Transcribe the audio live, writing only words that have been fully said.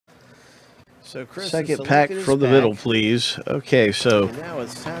So Chris, second pack from the middle, please. Okay, so now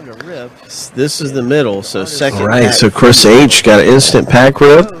it's time to rip. This is the middle. So second. All right, so Chris H got an instant pack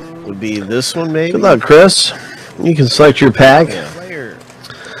rip. Would be this one, maybe. Good luck, Chris. You can select your pack. Flair.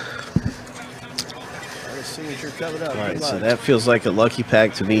 Signature coming up. All right, so that feels like a lucky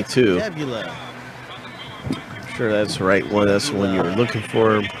pack to me too. Nebula. I'm sure that's the right one. That's the one you were looking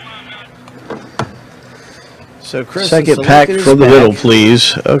for. So Chris, second pack from the middle,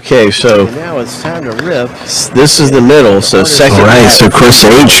 please. Okay, so now it's time to rip. this is the middle. So second. All right, so Chris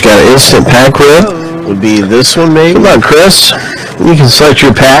H got an instant pack rip. Would be this one, maybe. Good luck, Chris. You can select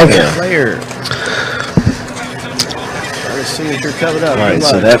your pack. Flair. Signature coming up. All right,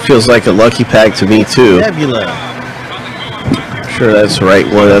 so that feels like a lucky pack to me too. Nebula. I'm sure that's the right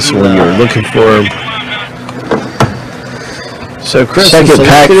one. That's the one you were looking for. So Chris, second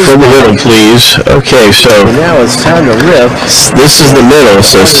pack from the middle, please. Okay, so now it's time to rip. this is the middle.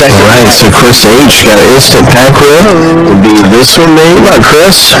 So second. All right, so Chris H got an instant pack rip. Would be this one, maybe. Good luck,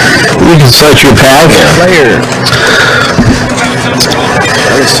 Chris. You can select your pack. Flair.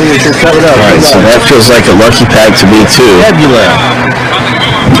 Signature coming up. All right, so that feels like a lucky pack to me too. Nebula.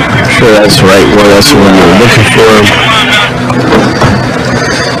 I'm sure that's the right one. That's the one you were looking for.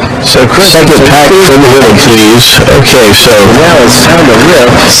 So Chris, second pack from the middle, please. Okay, so now it's time to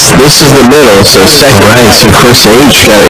rip. this is the middle. So second. All right, so Chris H got an